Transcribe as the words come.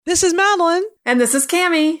This is Madeline. And this is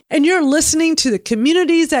Cammie. And you're listening to the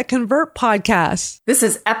Communities That Convert podcast. This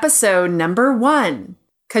is episode number 1.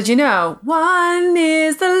 Because you know, 1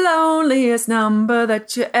 is the loneliest number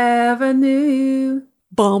that you ever knew.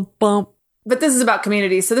 Bump, bump. But this is about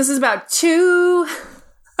communities. So this is about 2.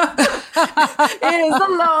 It is the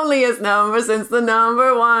loneliest number since the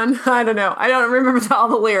number 1. I don't know. I don't remember all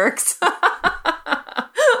the lyrics.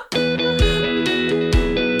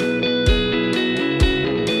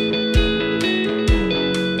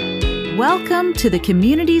 Welcome to the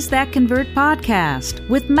Communities That Convert podcast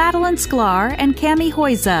with Madeline Sklar and Cammie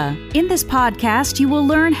Hoyza. In this podcast, you will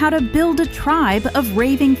learn how to build a tribe of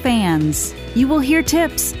raving fans. You will hear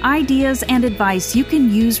tips, ideas, and advice you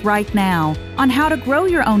can use right now on how to grow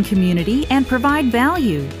your own community and provide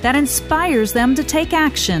value that inspires them to take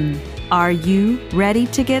action. Are you ready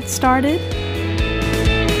to get started?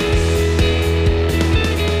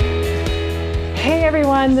 Hey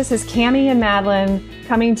everyone, this is Cammie and Madeline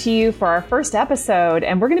coming to you for our first episode,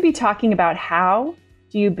 and we're going to be talking about how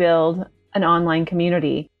do you build an online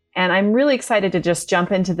community. And I'm really excited to just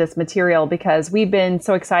jump into this material because we've been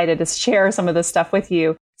so excited to share some of this stuff with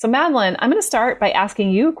you. So Madeline, I'm going to start by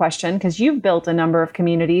asking you a question because you've built a number of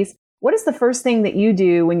communities. What is the first thing that you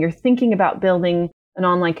do when you're thinking about building an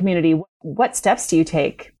online community? What steps do you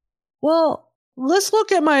take? Well, let's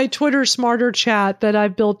look at my Twitter Smarter chat that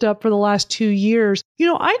I've built up for the last 2 years.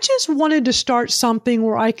 I just wanted to start something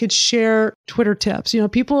where I could share Twitter tips.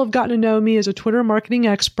 People have gotten to know me as a Twitter marketing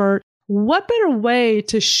expert. What better way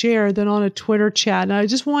to share than on a Twitter chat? And I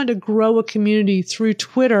just wanted to grow a community through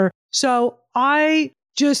Twitter. So I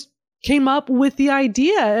just came up with the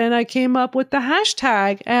idea and I came up with the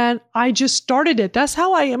hashtag and I just started it. That's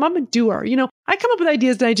how I am. I'm a doer. I come up with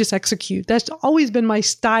ideas and I just execute. That's always been my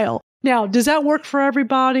style. Now, does that work for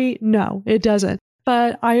everybody? No, it doesn't.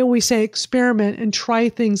 But I always say experiment and try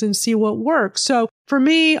things and see what works. So for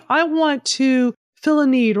me, I want to fill a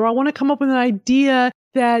need, or I want to come up with an idea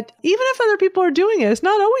that even if other people are doing it, it's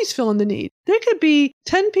not always filling the need. There could be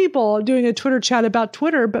 10 people doing a Twitter chat about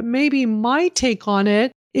Twitter, but maybe my take on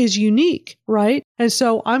it is unique, right? And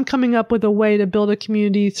so I'm coming up with a way to build a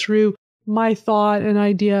community through my thought and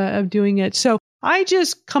idea of doing it. So I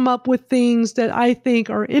just come up with things that I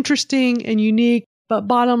think are interesting and unique, but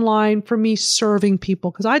bottom line for me, serving people,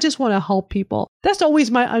 because I just want to help people. That's always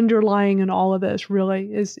my underlying in all of this,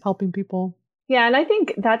 really, is helping people. Yeah, and I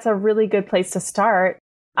think that's a really good place to start.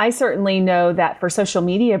 I certainly know that for Social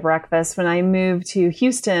Media Breakfast, when I moved to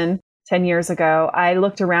Houston 10 years ago, I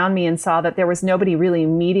looked around me and saw that there was nobody really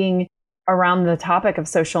meeting around the topic of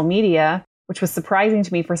social media, which was surprising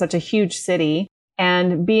to me for such a huge city.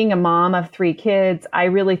 And being a mom of 3 kids, I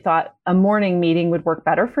really thought a morning meeting would work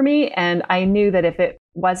better for me. And I knew that if it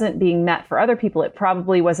wasn't being met for other people, it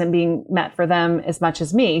probably wasn't being met for them as much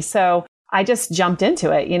as me. So I just jumped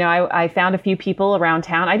into it. I found a few people around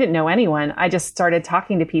town. I didn't know anyone. I just started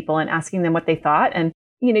talking to people and asking them what they thought. And,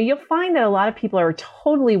 you'll find that a lot of people are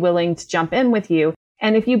totally willing to jump in with you.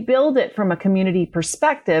 And if you build it from a community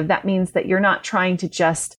perspective, that means that you're not trying to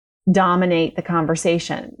just dominate the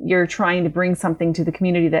conversation. You're trying to bring something to the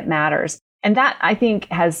community that matters. And that, I think,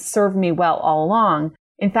 has served me well all along.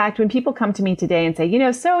 In fact, when people come to me today and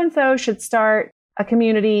say, so-and-so should start a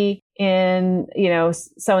community in,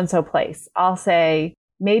 so-and-so place, I'll say,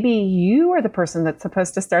 maybe you are the person that's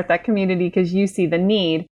supposed to start that community because you see the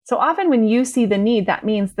need. So often when you see the need, that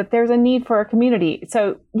means that there's a need for a community.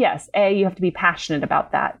 So yes, you have to be passionate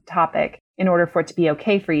about that topic in order for it to be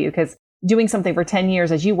okay for you, because doing something for 10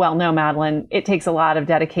 years, as you well know, Madeline, it takes a lot of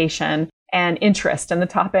dedication and interest in the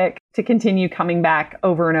topic to continue coming back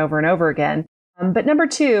over and over and over again. But number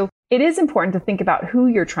 2, it is important to think about who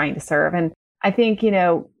you're trying to serve. And I think,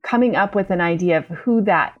 coming up with an idea of who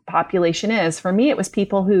that population is. For me, it was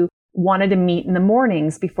people who wanted to meet in the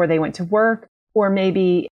mornings before they went to work, or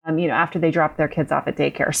maybe, after they dropped their kids off at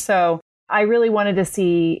daycare. So I really wanted to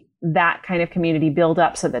see that kind of community build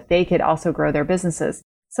up so that they could also grow their businesses.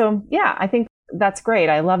 So yeah, I think that's great.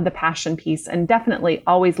 I love the passion piece and definitely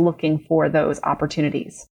always looking for those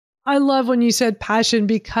opportunities. I love when you said passion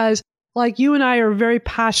because you and I are very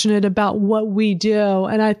passionate about what we do.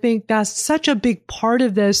 And I think that's such a big part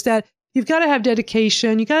of this, that you've got to have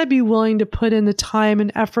dedication. You got to be willing to put in the time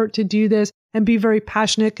and effort to do this and be very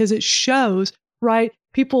passionate because it shows, right?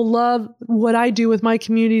 People love what I do with my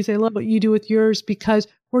communities. They love what you do with yours because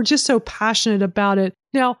we're just so passionate about it.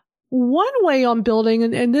 Now, one way I'm building,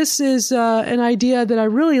 and this is an idea that I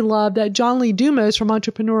really love that John Lee Dumas from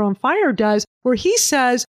Entrepreneur on Fire does, where he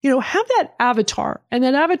says, have that avatar. And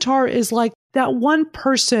that avatar is like that one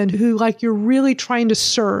person who like you're really trying to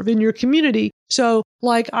serve in your community. So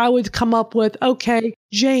like I would come up with, okay,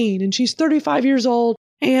 Jane, and she's 35 years old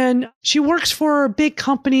and she works for a big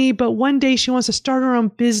company, but one day she wants to start her own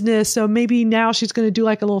business. So maybe now she's going to do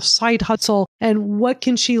like a little side hustle. And what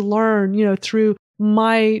can she learn, through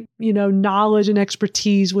my, knowledge and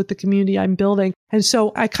expertise with the community I'm building? And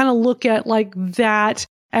so I kind of look at like that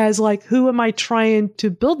as like, who am I trying to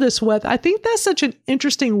build this with? I think that's such an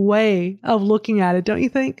interesting way of looking at it, don't you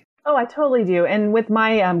think? Oh, I totally do. And with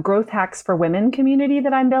my Growth Hacks for Women community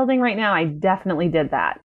that I'm building right now, I definitely did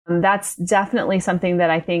that. That's definitely something that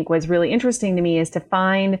I think was really interesting to me, is to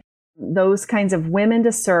find those kinds of women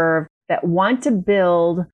to serve that want to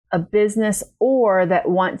build a business or that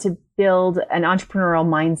want to build an entrepreneurial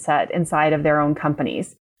mindset inside of their own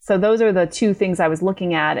companies. So those are the two things I was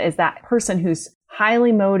looking at, is that person who's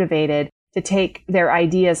highly motivated to take their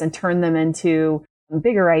ideas and turn them into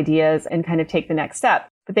bigger ideas and kind of take the next step.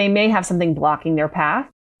 But they may have something blocking their path.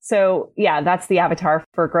 So yeah, that's the avatar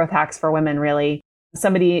for Growth Hacks for Women, really.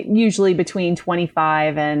 Somebody usually between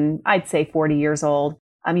 25 and I'd say 40 years old.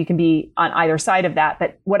 You can be on either side of that.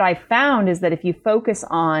 But what I found is that if you focus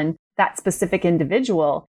on that specific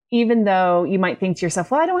individual, even though you might think to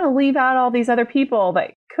yourself, well, I don't want to leave out all these other people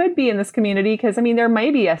that could be in this community, because there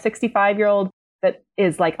may be a 65-year-old that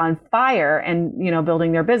is like on fire and,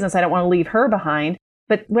 building their business. I don't want to leave her behind.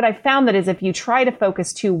 But what I found that is if you try to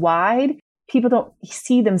focus too wide, people don't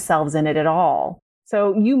see themselves in it at all.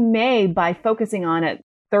 So you may, by focusing on a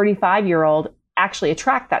 35-year-old, actually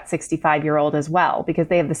attract that 65-year-old as well, because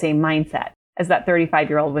they have the same mindset as that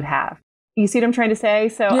 35-year-old would have. You see what I'm trying to say?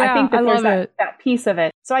 So yeah, I think that there's that piece of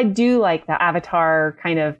it. So I do like the avatar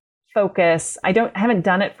kind of focus. I haven't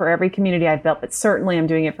done it for every community I've built, but certainly I'm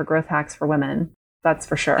doing it for Growth Hacks for Women. That's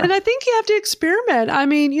for sure. And I think you have to experiment.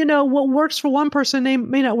 What works for one person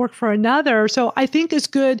may not work for another. So I think it's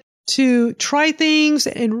good to try things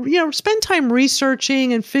and, spend time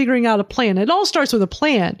researching and figuring out a plan. It all starts with a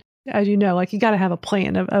plan. As you know, like you got to have a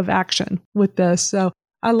plan of action with this. So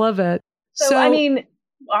I love it. So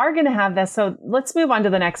are going to have this. So let's move on to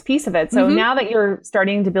the next piece of it. So now that you're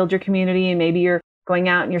starting to build your community and maybe you're going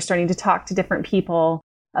out and you're starting to talk to different people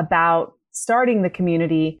about starting the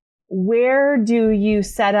community, where do you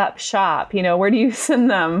set up shop? Where do you send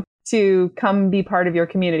them to come be part of your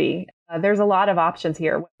community? There's a lot of options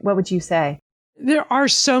here. What would you say? There are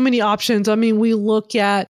so many options. We look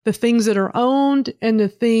at the things that are owned and the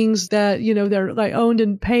things that, they're like owned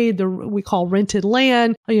and paid, we call rented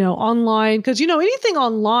land, online. Because, anything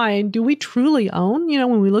online, do we truly own?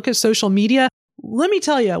 When we look at social media, let me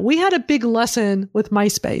tell you, we had a big lesson with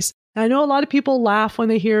MySpace. I know a lot of people laugh when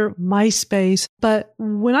they hear MySpace, but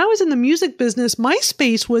when I was in the music business,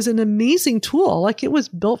 MySpace was an amazing tool. Like it was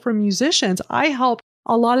built for musicians. I helped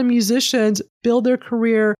a lot of musicians build their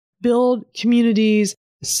career, build communities,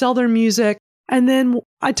 sell their music. And then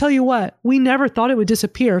I tell you what, we never thought it would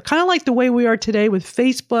disappear. Kind of like the way we are today with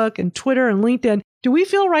Facebook and Twitter and LinkedIn. Do we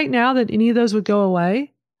feel right now that any of those would go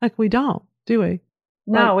away? Like we don't, do we?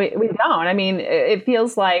 No, we don't. It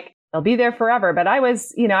feels like they'll be there forever. But I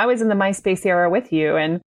was in the MySpace era with you,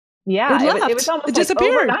 and yeah, it was almost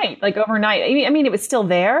disappeared overnight. It was still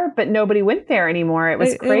there, but nobody went there anymore. It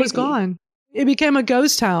was crazy. It was gone. It became a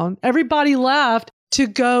ghost town. Everybody left to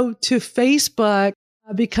go to Facebook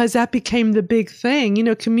because that became the big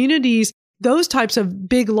thing. Communities, those types of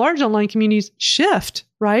big, large online communities shift,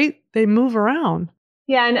 right? They move around.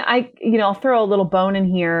 Yeah, and I'll throw a little bone in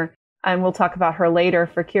here, and we'll talk about her later,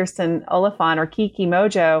 for Kirsten Oliphant or Kiki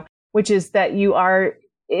Mojo, which is that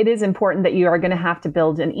it is important that you are going to have to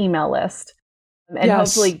build an email list and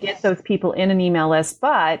hopefully get those people in an email list.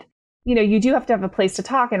 But, you do have to have a place to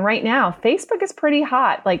talk. And right now, Facebook is pretty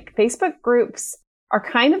hot. Like Facebook groups are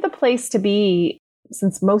kind of the place to be,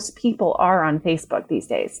 since most people are on Facebook these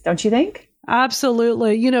days. Don't you think?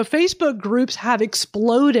 Absolutely. Facebook groups have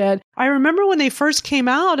exploded. I remember when they first came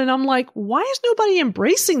out and I'm like, why is nobody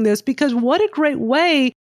embracing this? Because what a great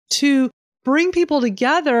way to bring people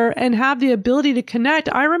together and have the ability to connect.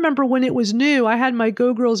 I remember when it was new, I had my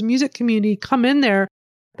Go Girls music community come in there,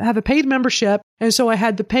 have a paid membership. And so I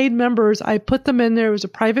had the paid members, I put them in there. It was a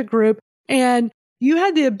private group. And you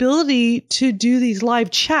had the ability to do these live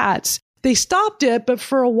chats. They stopped it, but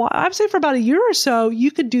for a while, I'd say for about a year or so,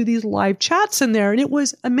 you could do these live chats in there. And it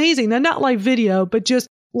was amazing. Now, not live video, but just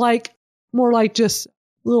more like just a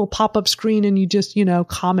little pop-up screen and you just,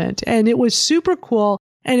 comment. And it was super cool.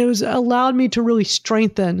 And it was allowed me to really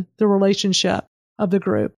strengthen the relationship of the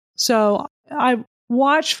group. So I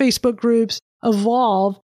watched Facebook groups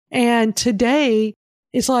evolve. And today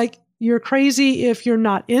it's like you're crazy if you're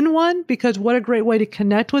not in one, because what a great way to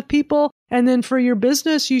connect with people. And then for your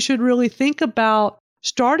business, you should really think about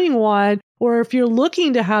starting one, or if you're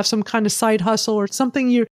looking to have some kind of side hustle or something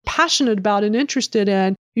you're passionate about and interested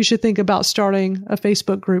in, you should think about starting a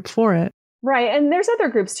Facebook group for it. Right. And there's other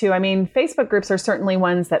groups too. I mean, Facebook groups are certainly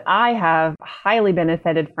ones that I have highly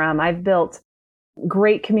benefited from. I've built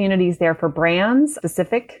great communities there for brands,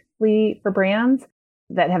 specifically for brands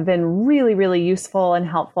that have been really, really useful and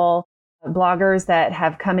helpful. Bloggers that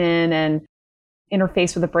have come in and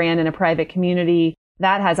interfaced with a brand in a private community.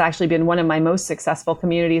 That has actually been one of my most successful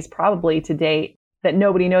communities probably to date, that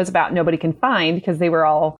nobody knows about, nobody can find, because they were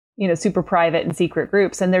all, super private and secret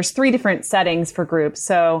groups. And there's 3 different settings for groups.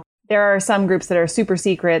 So there are some groups that are super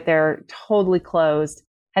secret. They're totally closed.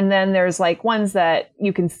 And then there's like ones that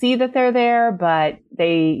you can see that they're there, but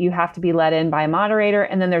you have to be let in by a moderator.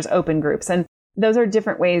 And then there's open groups. And those are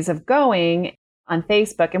different ways of going on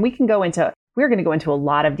Facebook. And we're going to go into a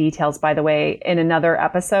lot of details, by the way, in another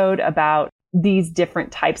episode about these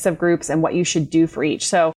different types of groups and what you should do for each.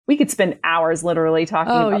 So we could spend hours literally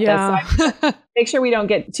talking about this. So make sure we don't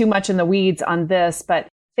get too much in the weeds on this, but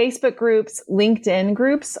Facebook groups, LinkedIn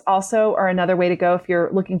groups also are another way to go if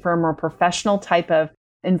you're looking for a more professional type of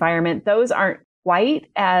environment. Those aren't quite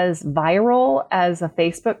as viral as a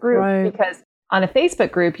Facebook group, right? Because on a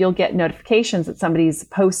Facebook group, you'll get notifications that somebody's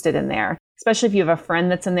posted in there. Especially if you have a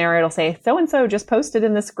friend that's in there, it'll say, so-and-so just posted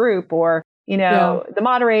in this group, or, the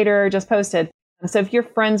moderator just posted. So if you're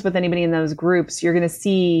friends with anybody in those groups, you're going to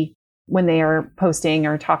see when they are posting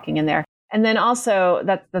or talking in there. And then also,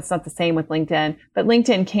 that's not the same with LinkedIn, but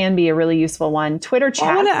LinkedIn can be a really useful one. Twitter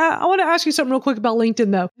chat. I want to ask you something real quick about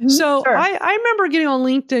LinkedIn, though. Mm-hmm. So sure. I remember getting on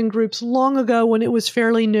LinkedIn groups long ago when it was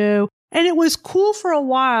fairly new, and it was cool for a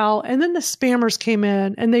while. And then the spammers came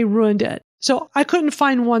in and they ruined it. So I couldn't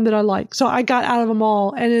find one that I liked. So I got out of them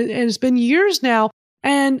all. And it's been years now.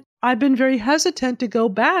 And I've been very hesitant to go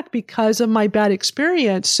back because of my bad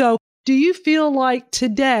experience. So do you feel like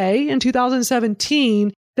today in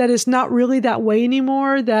 2017 that it's not really that way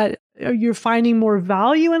anymore, that you're finding more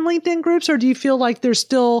value in LinkedIn groups, or do you feel like they're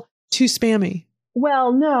still too spammy?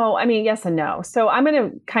 Well, no. I mean, yes and no. So I'm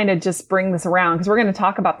going to kind of just bring this around because we're going to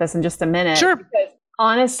talk about this in just a minute. Sure. Because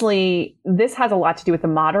honestly, this has a lot to do with the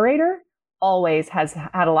moderator. Always has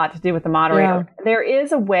had a lot to do with the moderator. Yeah. There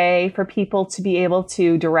is a way for people to be able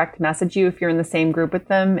to direct message you if you're in the same group with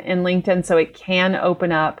them in LinkedIn. So it can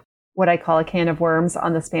open up what I call a can of worms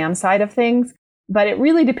on the spam side of things. But it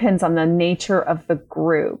really depends on the nature of the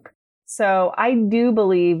group. So I do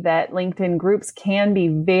believe that LinkedIn groups can be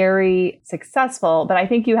very successful, but I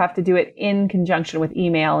think you have to do it in conjunction with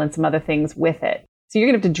email and some other things with it. So you're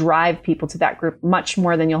going to have to drive people to that group much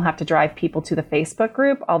more than you'll have to drive people to the Facebook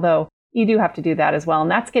group, although you do have to do that as well.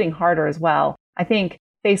 And that's getting harder as well. I think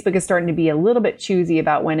Facebook is starting to be a little bit choosy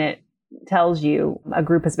about when it tells you a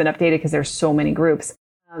group has been updated because there's so many groups.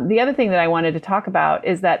 The other thing that I wanted to talk about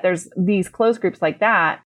is that there's these closed groups like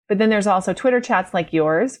that, but then there's also Twitter chats like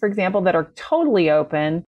yours, for example, that are totally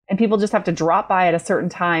open and people just have to drop by at a certain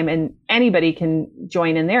time and anybody can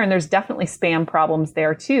join in there. And there's definitely spam problems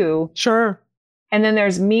there too. Sure. And then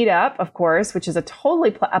there's Meetup, of course, which is a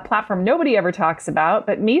totally a platform nobody ever talks about,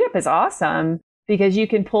 but Meetup is awesome because you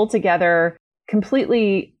can pull together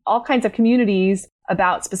completely all kinds of communities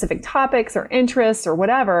about specific topics or interests or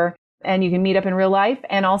whatever. And you can meet up in real life.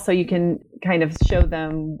 And also you can kind of show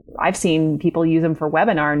them, I've seen people use them for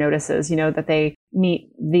webinar notices, that they meet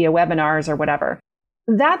via webinars or whatever.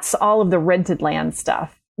 That's all of the rented land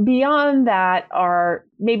stuff. Beyond that are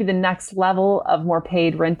maybe the next level of more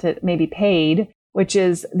paid, rented, maybe paid, which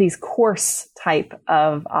is these course type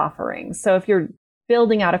of offerings. So if you're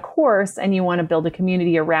building out a course and you want to build a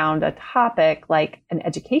community around a topic, like an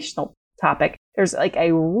educational topic, there's like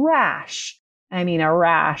a rash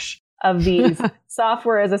of these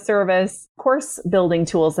software as a service course building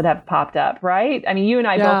tools that have popped up, right? I mean, you and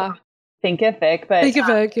I both Thinkific, but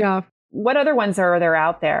Thinkific, yeah. What other ones are there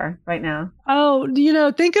out there right now? Oh,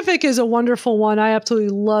 Thinkific is a wonderful one. I absolutely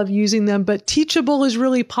love using them, but Teachable is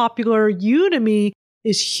really popular. Udemy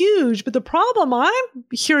is huge, but the problem I'm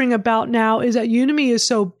hearing about now is that Udemy is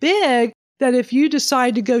so big that if you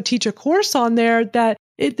decide to go teach a course on there, that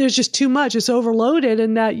there's just too much. It's overloaded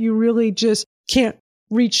and that you really just can't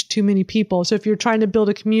reach too many people. So if you're trying to build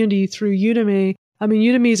a community through Udemy, I mean,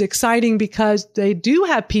 Udemy is exciting because they do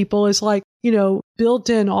have people. It's like,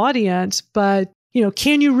 built-in audience, but,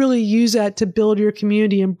 can you really use that to build your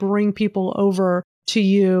community and bring people over to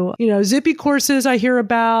you? Zippy courses I hear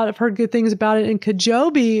about, I've heard good things about it. And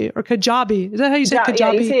Kajabi, is that how you say Kajabi?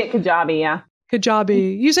 Yeah, you say it Kajabi, yeah.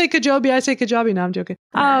 Kajabi. You say Kajabi, I say Kajabi. No, I'm joking.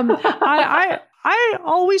 I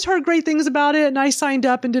always heard great things about it, and I signed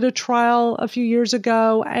up and did a trial a few years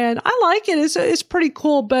ago, and I like it. It's pretty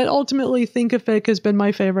cool, but ultimately Thinkific has been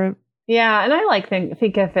my favorite. Yeah, and I like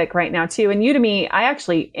Thinkific right now too. And Udemy, I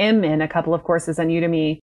actually am in a couple of courses on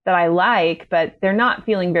Udemy that I like, but they're not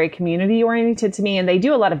feeling very community oriented to me. And they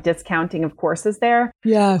do a lot of discounting of courses there.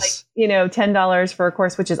 Yes. Like, $10 for a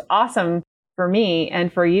course, which is awesome for me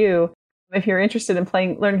and for you if you're interested in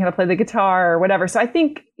learning how to play the guitar or whatever. So I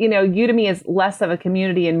think, Udemy is less of a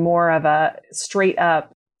community and more of a straight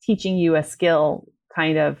up teaching you a skill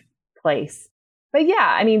kind of place. But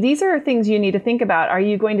yeah, I mean, these are things you need to think about. Are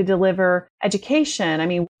you going to deliver education? I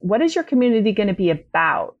mean, what is your community going to be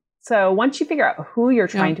about? So once you figure out who you're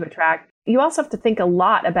trying to attract, you also have to think a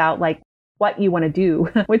lot about like what you want to do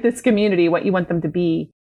with this community, what you want them to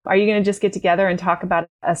be. Are you going to just get together and talk about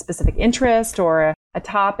a specific interest or a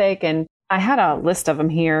topic? And I had a list of them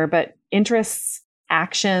here, but interests,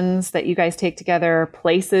 actions that you guys take together,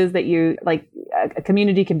 places that you like, a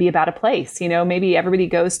community can be about a place, maybe everybody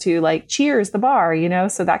goes to like Cheers, the bar,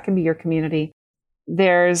 so that can be your community.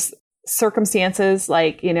 There's circumstances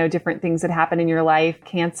like, different things that happen in your life,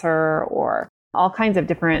 cancer or all kinds of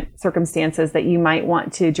different circumstances that you might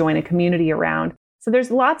want to join a community around. So there's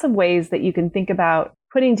lots of ways that you can think about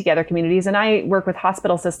putting together communities. And I work with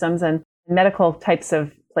hospital systems and medical types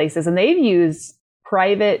of places, and they've used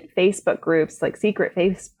private Facebook groups, like secret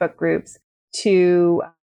Facebook groups, to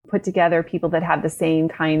put together people that have the same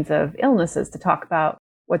kinds of illnesses to talk about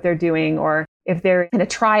what they're doing, or if they're in a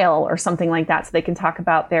trial or something like that, so they can talk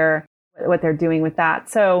about what they're doing with that.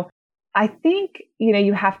 So I think,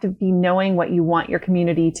 you have to be knowing what you want your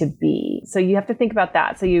community to be. So you have to think about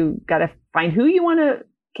that. So you got to find who you want to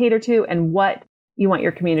cater to and what you want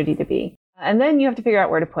your community to be. And then you have to figure out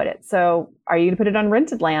where to put it. So are you going to put it on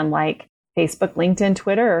Rented Land, like Facebook, LinkedIn,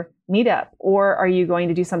 Twitter, Meetup? Or are you going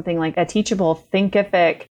to do something like a Teachable,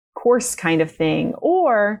 Thinkific course kind of thing?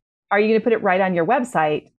 Or are you going to put it right on your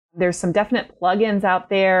website? There's some definite plugins out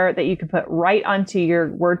there that you can put right onto your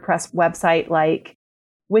WordPress website, like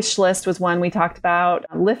Wishlist was one we talked about.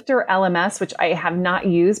 Lifter LMS, which I have not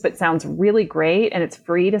used, but sounds really great. And it's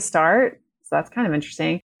free to start. So that's kind of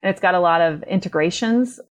interesting. And it's got a lot of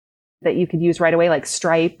integrations that you could use right away, like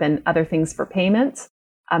Stripe and other things for payments.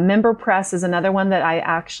 MemberPress is another one that I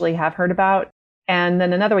actually have heard about. And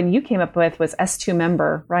then another one you came up with was S2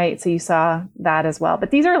 Member, right? So you saw that as well. But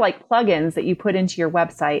these are like plugins that you put into your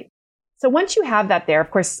website. So once you have that there, of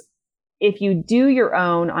course, if you do your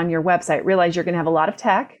own on your website, realize you're going to have a lot of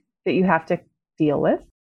tech that you have to deal with.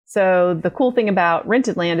 So the cool thing about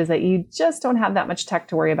Rented Land is that you just don't have that much tech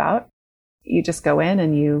to worry about. You just go in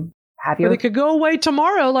and you have your... But it could go away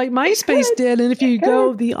tomorrow like MySpace did. And if you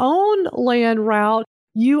go the own land route,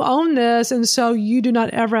 you own this. And so you do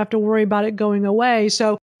not ever have to worry about it going away.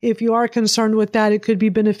 So if you are concerned with that, it could be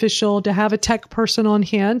beneficial to have a tech person on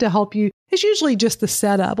hand to help you. It's usually just the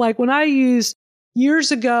setup. Like when I used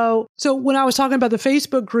years ago, so when I was talking about the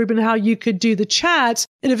Facebook group and how you could do the chats,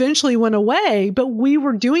 it eventually went away, but we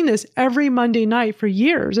were doing this every Monday night for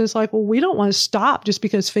years. It's like, well, we don't want to stop just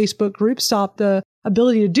because Facebook groups stopped the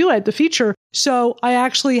ability to do it, the feature. So I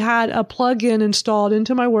actually had a plugin installed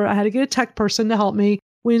into my Word. I had to get a tech person to help me.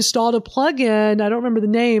 We installed a plugin. I don't remember the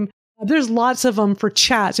name. There's lots of them for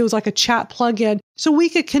chats. It was like a chat plugin. So we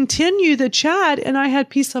could continue the chat. And I had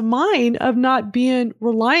peace of mind of not being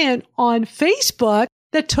reliant on Facebook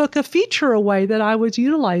that took a feature away that I was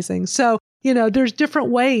utilizing. So, there's different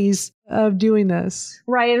ways of doing this.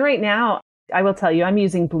 Right. And right now, I will tell you, I'm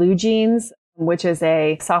using BlueJeans, which is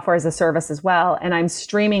a software as a service as well. And I'm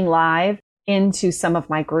streaming live into some of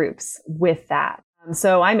my groups with that.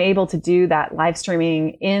 So I'm able to do that live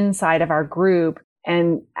streaming inside of our group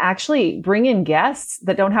and actually bring in guests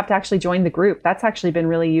that don't have to actually join the group. That's actually been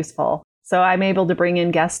really useful. So I'm able to bring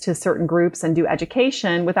in guests to certain groups and do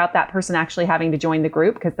education without that person actually having to join the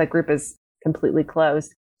group because the group is completely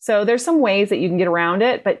closed. So there's some ways that you can get around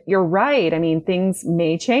it, but you're right. I mean, things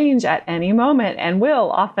may change at any moment and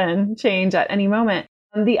will often change at any moment.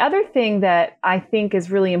 The other thing that I think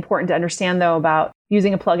is really important to understand, though, about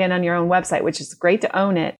using a plugin on your own website, which is great to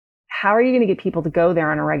own it, how are you going to get people to go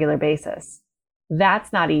there on a regular basis?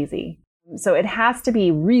 That's not easy. So it has to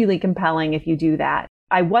be really compelling if you do that.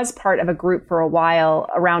 I was part of a group for a while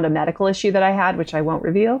around a medical issue that I had, which I won't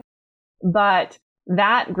reveal. But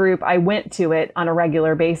that group, I went to it on a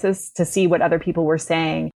regular basis to see what other people were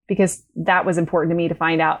saying, because that was important to me to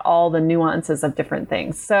find out all the nuances of different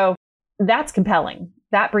things. So that's compelling.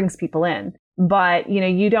 That brings people in. But,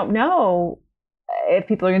 you don't know if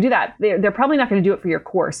people are going to do that. They're probably not going to do it for your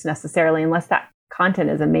course necessarily unless that content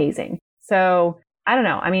is amazing. So I don't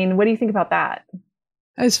know. I mean, what do you think about that?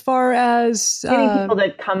 As far as getting people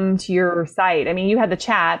to come to your site. I mean, you had the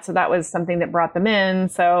chat, so that was something that brought them in.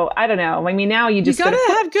 So I don't know. I mean, now you just got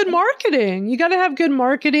to have good marketing. You got to have good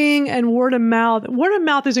marketing and word of mouth. Word of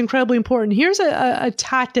mouth is incredibly important. Here's a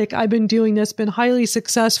tactic I've been doing that's been highly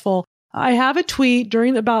successful. I have a tweet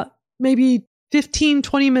during about maybe 15,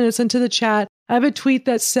 20 minutes into the chat. I have a tweet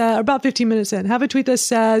that says, about 15 minutes in, have a tweet that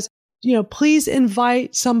says, please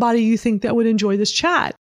invite somebody you think that would enjoy this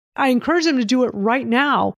chat. I encourage them to do it right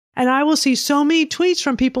now. And I will see so many tweets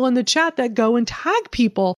from people in the chat that go and tag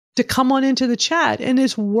people to come on into the chat. And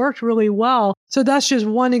it's worked really well. So that's just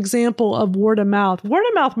one example of word of mouth. Word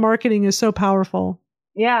of mouth marketing is so powerful.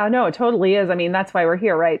 Yeah, no, it totally is. I mean, that's why we're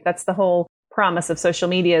here, right? That's the whole promise of social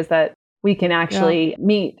media, is that we can actually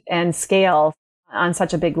meet and scale on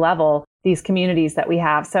such a big level these communities that we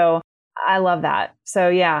have. So I love that. So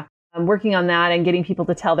yeah, I'm working on that and getting people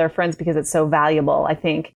to tell their friends because it's so valuable, I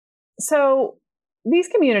think. So these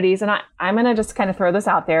communities, and I'm going to just kind of throw this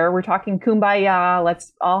out there. We're talking kumbaya.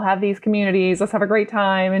 Let's all have these communities. Let's have a great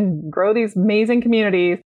time and grow these amazing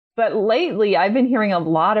communities. But lately, I've been hearing a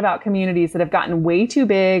lot about communities that have gotten way too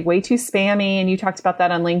big, way too spammy. And you talked about that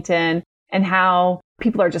on LinkedIn, and how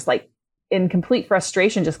people are just like in complete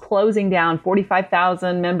frustration, just closing down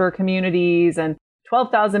 45,000 member communities and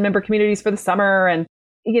 12,000 member communities for the summer. And,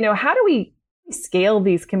 how do we scale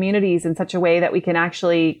these communities in such a way that we can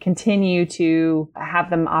actually continue to have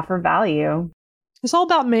them offer value? It's all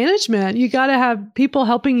about management. You got to have people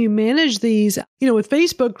helping you manage these. With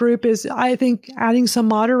Facebook group is, I think, adding some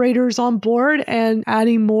moderators on board and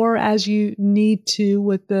adding more as you need to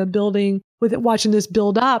with the building, with it, watching this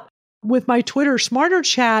build up. With my Twitter Smarter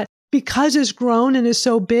Chat, because it's grown and is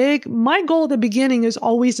so big, my goal at the beginning is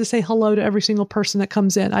always to say hello to every single person that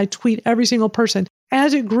comes in. I tweet every single person.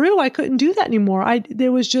 As it grew, I couldn't do that anymore.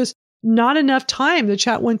 There was just not enough time. The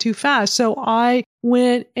chat went too fast. So I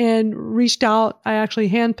went and reached out. I actually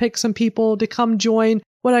handpicked some people to come join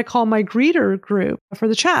what I call my greeter group for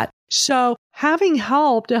the chat. So having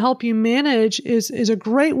help to help you manage is a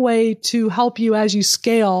great way to help you as you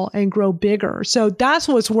scale and grow bigger. So that's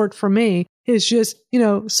what's worked for me, is just,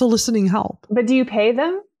 soliciting help. But do you pay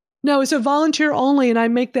them? No, it's a volunteer only. And I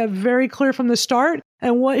make that very clear from the start.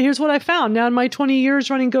 And here's what I found. Now, in my 20 years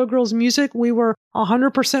running Go Girls Music, we were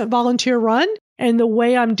 100% volunteer run. And the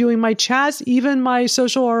way I'm doing my chats, even my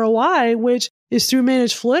social ROI, which is through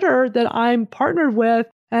Managed Flitter that I'm partnered with,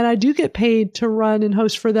 and I do get paid to run and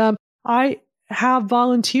host for them. I have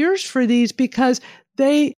volunteers for these because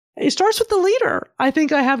it starts with the leader. I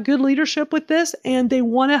think I have good leadership with this, and they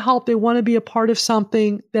want to help. They want to be a part of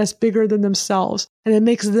something that's bigger than themselves, and it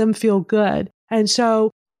makes them feel good. And so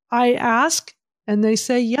I ask, and they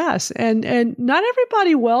say yes. And not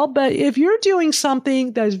everybody will, but if you're doing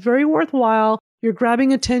something that is very worthwhile, you're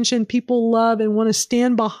grabbing attention, people love and want to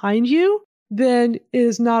stand behind you, then it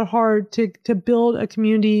is not hard to build a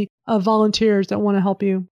community of volunteers that want to help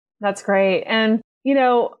you. That's great. And,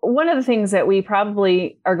 one of the things that we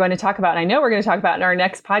probably are going to talk about, and I know we're going to talk about in our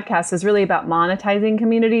next podcast, is really about monetizing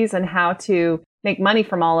communities and how to make money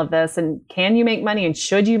from all of this. And can you make money, and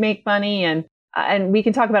should you make money? And we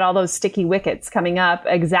can talk about all those sticky wickets coming up,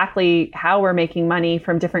 exactly how we're making money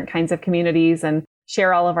from different kinds of communities, and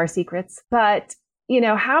share all of our secrets. But,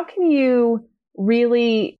 how can you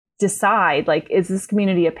really decide, like, is this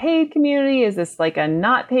community a paid community? Is this like a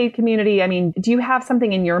not paid community? I mean, do you have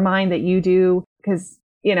something in your mind that you do? Because,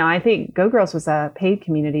 I think Go Girls was a paid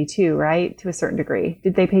community too, right? To a certain degree.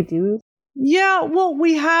 Did they pay dues? Yeah, well,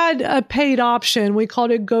 we had a paid option. We called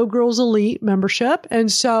it Go Girls Elite membership.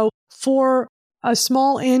 And so for a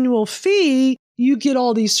small annual fee, you get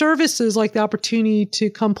all these services, like the opportunity to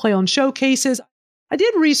come play on showcases. I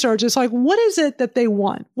did research. It's like, what is it that they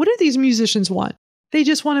want? What do these musicians want? They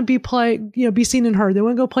just want to be seen and heard. They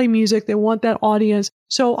want to go play music. They want that audience.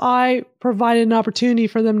 So I provided an opportunity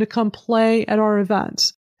for them to come play at our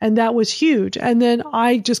events. And that was huge. And then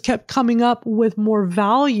I just kept coming up with more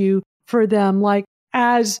value for them. Like,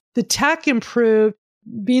 as the tech improved,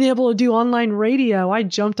 being able to do online radio, I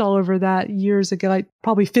jumped all over that years ago, like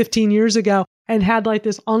probably 15 years ago, and had like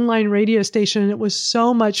this online radio station. And it was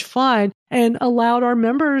so much fun, and allowed our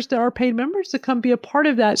members, our paid members, to come be a part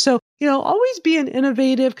of that. So, always being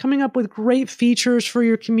innovative, coming up with great features for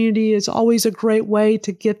your community is always a great way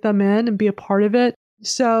to get them in and be a part of it.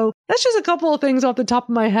 So that's just a couple of things off the top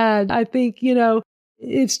of my head. I think,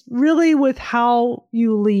 it's really with how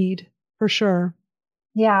you lead, for sure.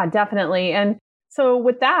 Yeah, definitely. And so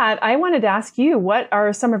with that, I wanted to ask you, what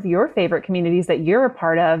are some of your favorite communities that you're a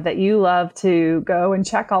part of that you love to go and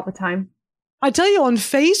check all the time? I tell you, on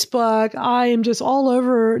Facebook, I am just all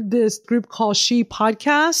over this group called She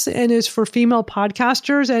Podcasts, and it's for female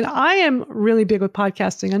podcasters. And I am really big with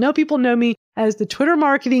podcasting. I know people know me as the Twitter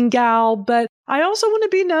marketing gal, but I also want to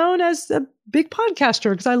be known as a big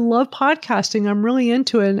podcaster because I love podcasting. I'm really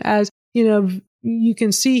into it. And as you know, you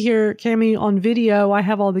can see here, Cami, on video, I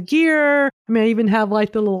have all the gear. I mean, I even have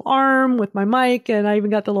like the little arm with my mic, and I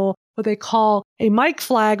even got the little, what they call a mic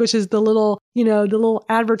flag, which is the little, the little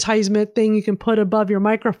advertisement thing you can put above your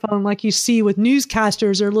microphone, like you see with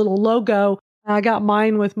newscasters, their little logo. I got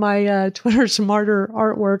mine with my Twitter Smarter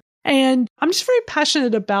artwork, and I'm just very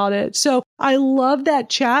passionate about it. So I love that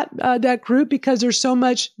chat, that group, because there's so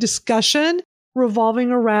much discussion revolving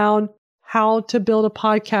around how to build a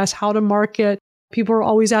podcast, how to market. People are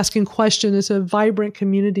always asking questions. It's a vibrant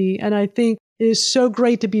community. And I think it is so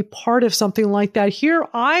great to be part of something like that. Here,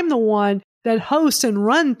 I'm the one that hosts and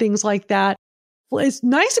run things like that. It's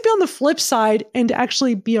nice to be on the flip side and to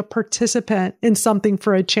actually be a participant in something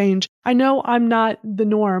for a change. I know I'm not the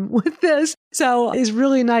norm with this, so it's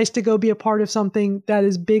really nice to go be a part of something that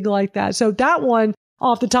is big like that. So that one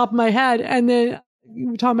off the top of my head. And then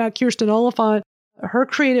we're talking about Kirsten Oliphant. Her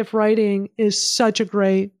creative writing is such a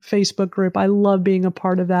great Facebook group. I love being a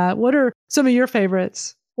part of that. What are some of your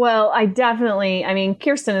favorites? Well,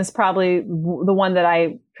 Kirsten is probably the one that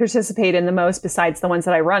I participate in the most besides the ones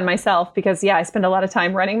that I run myself, because I spend a lot of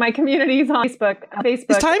time running my communities on Facebook.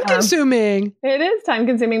 It's time consuming. It is time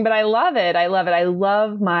consuming, but I love it. I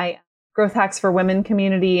love my Growth Hacks for Women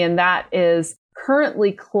community, and that is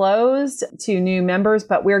currently closed to new members,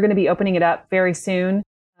 but we're going to be opening it up very soon.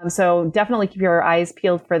 So definitely keep your eyes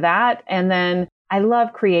peeled for that. And then I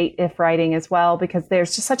love creative writing as well, because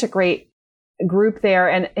there's just such a great group there.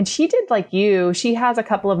 And she did like you. She has a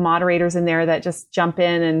couple of moderators in there that just jump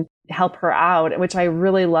in and help her out, which I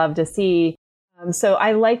really love to see. So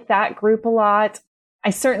I like that group a lot. I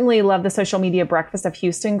certainly love the Social Media Breakfast of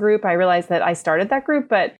Houston group. I realized that I started that group,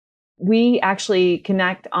 but we actually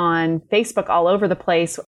connect on Facebook all over the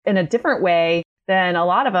place in a different way than a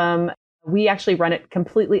lot of them. We actually run it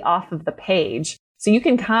completely off of the page. So you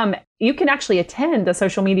can actually attend the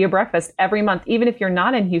Social Media Breakfast every month, even if you're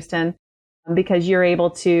not in Houston, because you're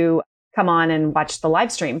able to come on and watch the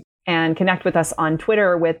live stream and connect with us on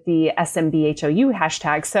Twitter with the SMBHOU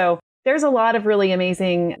hashtag. So there's a lot of really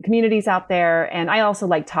amazing communities out there. And I also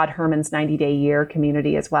like Todd Herman's 90-Day Year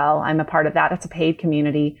community as well. I'm a part of that. It's a paid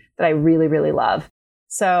community that I really, really love.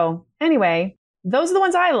 So anyway, those are the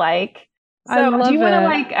ones I like. So I love do you want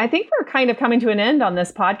it. to I think we're kind of coming to an end on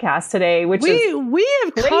this podcast today, which we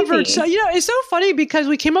have crazy. covered. So, it's so funny because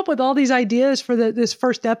we came up with all these ideas for this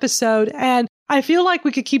first episode, and I feel like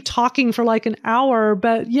we could keep talking for like an hour,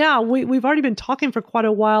 but we've already been talking for quite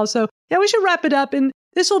a while. So we should wrap it up. And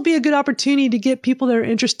this will be a good opportunity to get people that are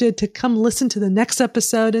interested to come listen to the next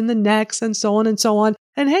episode and the next, and so on and so on.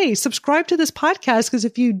 And hey, subscribe to this podcast, because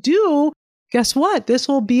if you do, guess what? This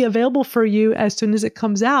will be available for you as soon as it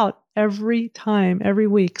comes out every time, every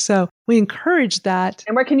week. So we encourage that.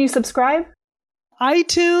 And where can you subscribe?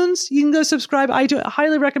 iTunes. You can go subscribe. I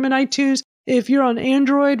highly recommend iTunes. If you're on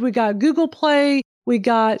Android, we got Google Play, we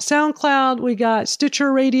got SoundCloud, we got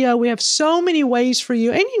Stitcher Radio. We have so many ways for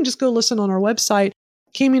you. And you can just go listen on our website.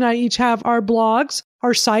 Cami and I each have our blogs,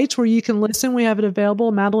 our sites where you can listen. We have it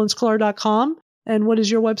available, MadelineSclar.com. And what is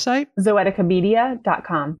your website?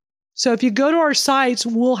 Zoeticamedia.com. So if you go to our sites,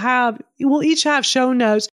 we'll each have show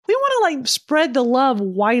notes. We want to spread the love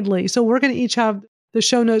widely. So we're going to each have the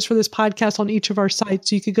show notes for this podcast on each of our sites.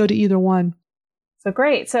 So you could go to either one. So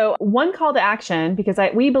great. So one call to action, because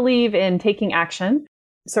we believe in taking action.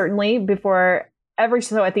 Certainly before every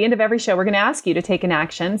show, at the end of every show, we're going to ask you to take an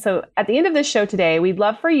action. So at the end of this show today, we'd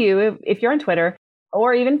love for you, if you're on Twitter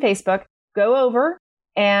or even Facebook, go over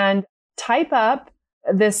and type up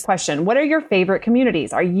this question. What are your favorite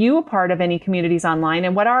communities? Are you a part of any communities online?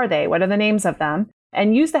 And what are they? What are the names of them?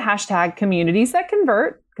 And use the hashtag communities that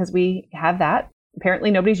convert, because we have that. Apparently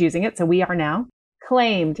nobody's using it. So we are now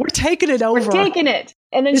claimed. We're taking it over. We're taking it.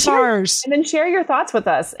 And then it's ours. And then share your thoughts with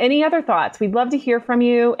us. Any other thoughts? We'd love to hear from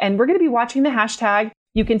you. And we're going to be watching the hashtag.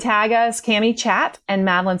 You can tag us, Cami Chat and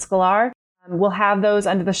Madeline Sklar. We'll have those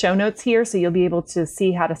under the show notes here, so you'll be able to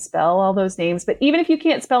see how to spell all those names. But even if you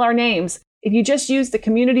can't spell our names, if you just use the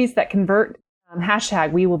communities that convert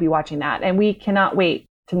hashtag, we will be watching that. And we cannot wait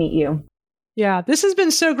to meet you. Yeah, this has been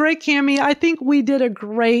so great, Cami. I think we did a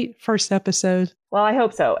great first episode. Well, I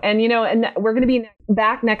hope so. And, and we're going to be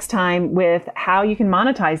back next time with how you can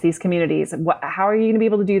monetize these communities. How are you going to be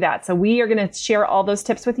able to do that? So we are going to share all those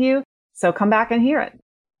tips with you. So come back and hear it.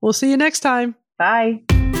 We'll see you next time. Bye.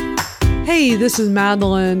 Hey, this is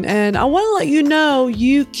Madeline, and I want to let you know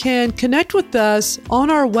you can connect with us on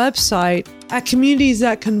our website at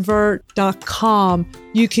communitiesthatconvert.com.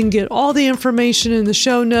 You can get all the information in the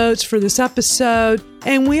show notes for this episode,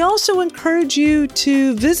 and we also encourage you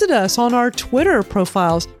to visit us on our Twitter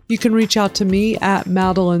profiles. You can reach out to me at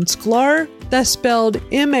Madeline Sklar. That's spelled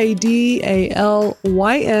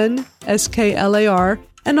MADALYNSKLAR,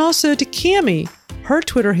 and also to Cami. Her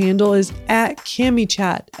Twitter handle is at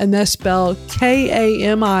CamiChat, and that's spelled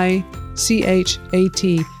KAMICHAT.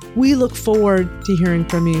 We look forward to hearing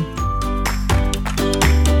from you.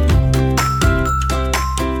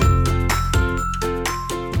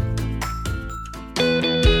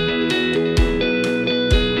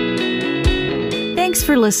 Thanks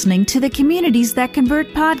for listening to the Communities That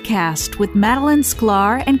Convert podcast with Madeline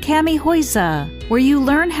Sklar and Cami Hoyza, where you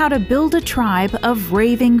learn how to build a tribe of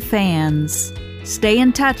raving fans. Stay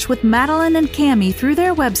in touch with Madeline and Cami through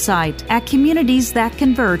their website at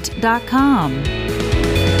communitiesthatconvert.com.